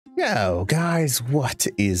Yo guys, what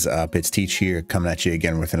is up? It's Teach here, coming at you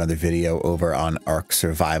again with another video over on Ark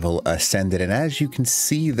Survival Ascended, and as you can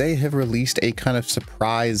see, they have released a kind of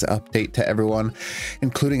surprise update to everyone,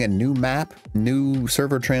 including a new map, new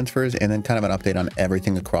server transfers, and then kind of an update on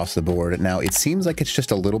everything across the board. Now, it seems like it's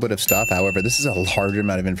just a little bit of stuff. However, this is a large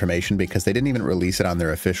amount of information because they didn't even release it on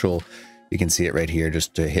their official, you can see it right here,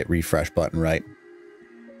 just to hit refresh button, right?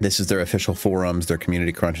 This is their official forums, their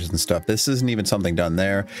community crunches and stuff. This isn't even something done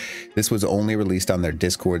there. This was only released on their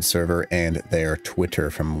Discord server and their Twitter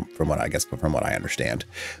from what I understand.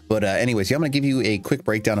 But anyways, yeah, I'm gonna give you a quick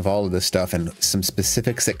breakdown of all of this stuff and some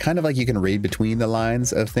specifics that kind of like you can read between the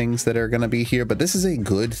lines of things that are gonna be here. But this is a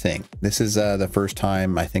good thing. This is the first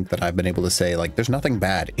time I think that I've been able to say like there's nothing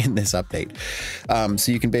bad in this update.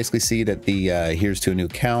 So you can basically see that the here's to a new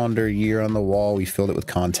calendar year on the wall. We filled it with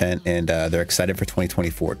content, and they're excited for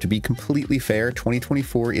 2024. To be completely fair,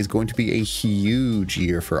 2024 is going to be a huge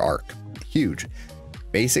year for Ark. Huge.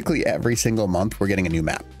 Basically every single month we're getting a new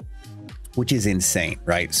map, which is insane,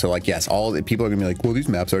 right? So like, yes, all the people are gonna be like, well, these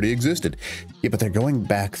maps already existed. Yeah, but they're going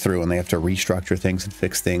back through and they have to restructure things and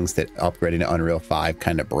fix things that upgrading to Unreal 5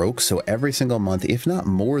 kind of broke. So every single month, if not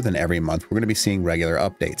more than every month, we're gonna be seeing regular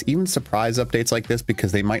updates, even surprise updates like this,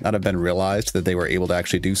 because they might not have been realized that they were able to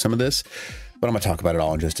actually do some of this. But I'm gonna talk about it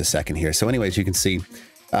all in just a second here. So anyways, you can see,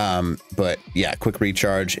 but yeah, quick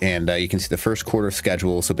recharge, and you can see the first quarter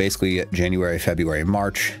schedule. So basically January, February,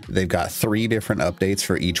 March, they've got 3 different updates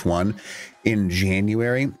for each one. In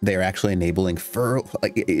January, they're actually enabling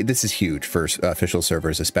this is huge for official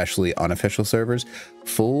servers, especially unofficial servers,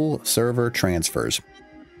 full server transfers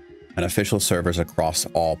and official servers across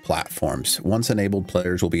all platforms. Once enabled,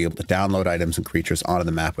 players will be able to download items and creatures onto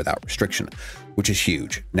the map without restriction, which is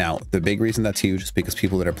huge. Now, the big reason that's huge is because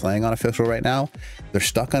people that are playing on official right now, they're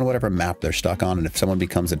stuck on whatever map they're stuck on. And if someone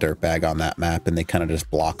becomes a dirtbag on that map and they kind of just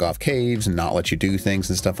block off caves and not let you do things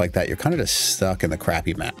and stuff like that, you're kind of just stuck in the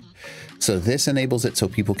crappy map. So this enables it so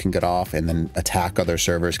people can get off and then attack other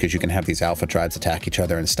servers, because you can have these alpha tribes attack each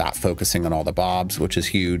other and stop focusing on all the bobs, which is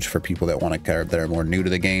huge for people that want to, that are more new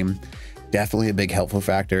to the game. Definitely a big helpful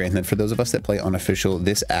factor. And then for those of us that play unofficial,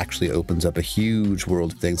 this actually opens up a huge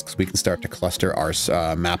world of things, because we can start to cluster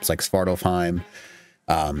our maps like Svartalfheim.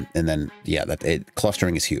 And then, yeah,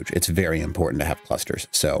 clustering is huge. It's very important to have clusters.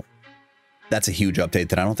 So that's a huge update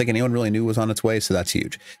that I don't think anyone really knew was on its way. So that's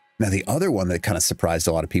huge. Now, the other one that kind of surprised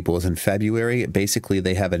a lot of people is in February. Basically,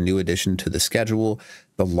 they have a new addition to the schedule,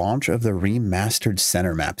 the launch of the remastered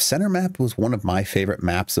Center map. Center map was one of my favorite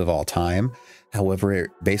maps of all time. However,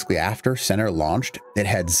 basically after Center launched, it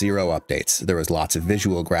had 0 updates. There was lots of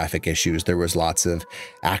visual graphic issues. There was lots of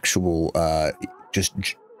actual just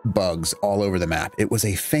bugs all over the map. It was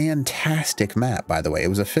a fantastic map, by the way. It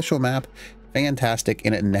was an official map. Fantastic,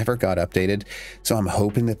 and it never got updated. So I'm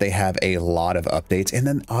hoping that they have a lot of updates. And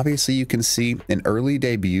then obviously you can see an early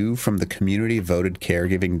debut from the community voted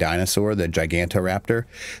caregiving dinosaur, the Gigantoraptor.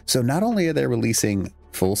 So not only are they releasing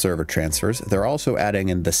full server transfers, they're also adding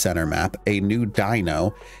in the Center map, a new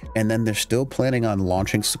dino, and then they're still planning on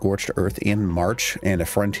launching Scorched Earth in March and a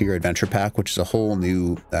Frontier Adventure Pack, which is a whole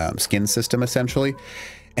new skin system essentially.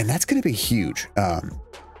 And that's going to be huge.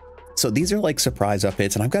 So these are like surprise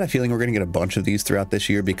updates, and I've got a feeling we're going to get a bunch of these throughout this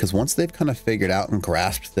year, because once they've kind of figured out and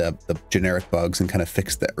grasped the generic bugs and kind of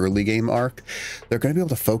fixed the early game Ark, they're going to be able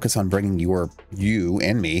to focus on bringing you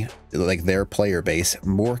and me, like their player base,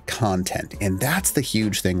 more content. And that's the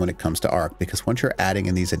huge thing when it comes to Ark, because once you're adding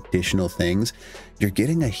in these additional things, you're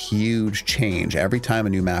getting a huge change every time a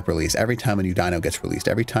new map release, every time a new dino gets released,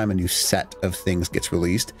 every time a new set of things gets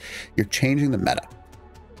released. You're changing the meta.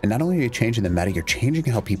 And not only are you changing the meta, you're changing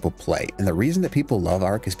how people play. And the reason that people love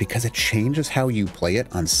Ark is because it changes how you play it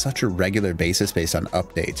on such a regular basis based on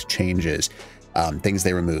updates, changes, things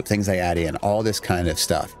they remove, things they add in, all this kind of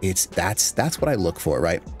stuff. That's what I look for,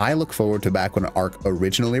 right? I look forward to back when Ark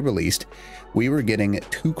originally released, we were getting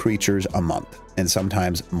 2 creatures a month, and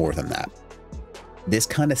sometimes more than that. This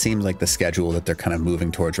kind of seems like the schedule that they're kind of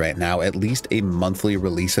moving towards right now, at least a monthly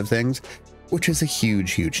release of things, which is a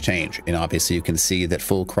huge, huge change. And obviously you can see that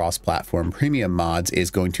full cross-platform premium mods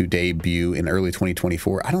is going to debut in early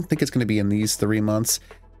 2024. I don't think it's going to be in these 3 months.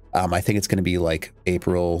 I think it's going to be like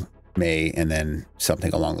April, May, and then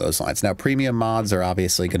something along those lines. Now, premium mods are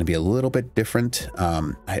obviously going to be a little bit different.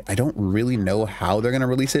 I don't really know how they're going to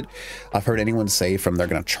release it. I've heard anyone say they're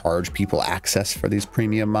going to charge people access for these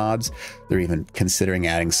premium mods. They're even considering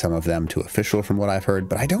adding some of them to official from what I've heard,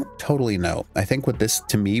 but I don't totally know. I think what this,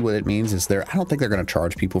 to me, what it means is I don't think they're going to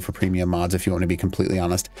charge people for premium mods, if you want to be completely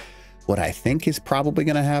honest. What I think is probably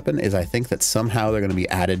going to happen is I think that somehow they're going to be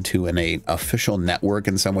added to an official network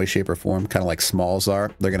in some way, shape, or form, kind of like Smalls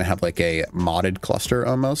are. They're going to have like a modded cluster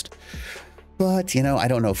almost. But, you know, I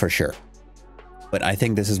don't know for sure. But I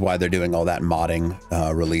think this is why they're doing all that modding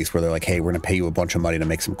release, where they're like, hey, we're going to pay you a bunch of money to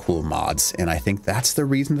make some cool mods. And I think that's the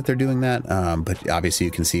reason that they're doing that. But obviously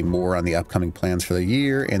you can see more on the upcoming plans for the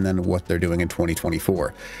year and then what they're doing in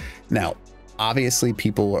 2024. Now, obviously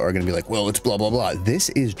people are going to be like, well, it's blah, blah, blah. This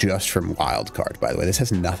is just from Wildcard, by the way. This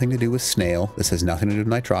has nothing to do with Snail. This has nothing to do with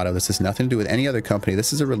Nitrado. This has nothing to do with any other company.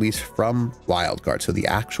 This is a release from Wildcard, so the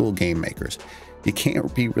actual game makers. You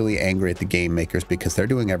can't be really angry at the game makers because they're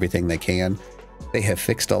doing everything they can. They have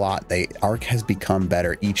fixed a lot. Ark has become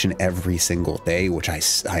better each and every single day, which I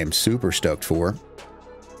am super stoked for.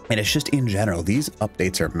 And it's just in general, these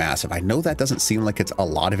updates are massive. I know that doesn't seem like it's a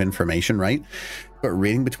lot of information, right? But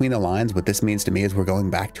reading between the lines, what this means to me is we're going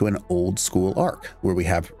back to an old school Ark where we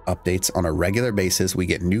have updates on a regular basis. We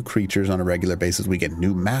get new creatures on a regular basis. We get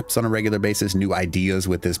new maps on a regular basis, new ideas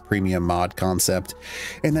with this premium mod concept.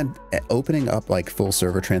 And then opening up like full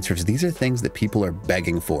server transfers. These are things that people are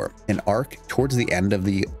begging for. In Ark, towards the end of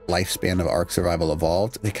the lifespan of Ark Survival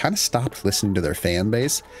Evolved, they kind of stopped listening to their fan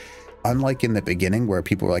base. Unlike in the beginning where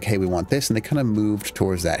people were like, hey, we want this, and they kind of moved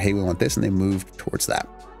towards that. Hey, we want this, and they moved towards that.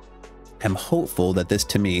 I'm hopeful that this,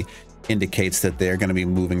 to me, indicates that they're going to be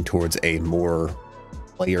moving towards a more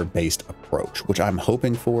player-based approach, which I'm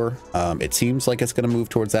hoping for. It seems like it's going to move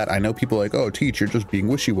towards that. I know people are like, oh, Teach, you're just being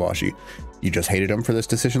wishy-washy. You just hated them for this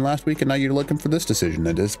decision last week, and now you're looking for this decision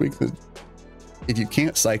this week. If you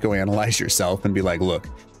can't psychoanalyze yourself and be like, look,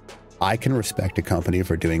 I can respect a company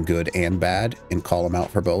for doing good and bad and call them out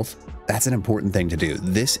for both. That's an important thing to do.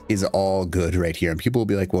 This is all good right here. And people will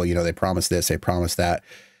be like, well, you know, they promised this, they promised that.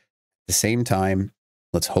 At the same time,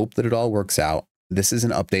 let's hope that it all works out. This is an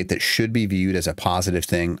update that should be viewed as a positive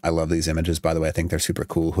thing. I love these images, by the way. I think they're super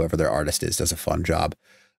cool. Whoever their artist is does a fun job.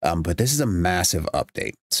 But this is a massive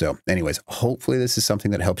update. So anyways, hopefully this is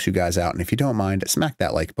something that helps you guys out. And if you don't mind, smack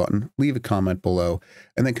that like button, leave a comment below,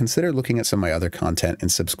 and then consider looking at some of my other content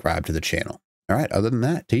and subscribe to the channel. All right, other than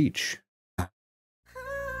that, teach.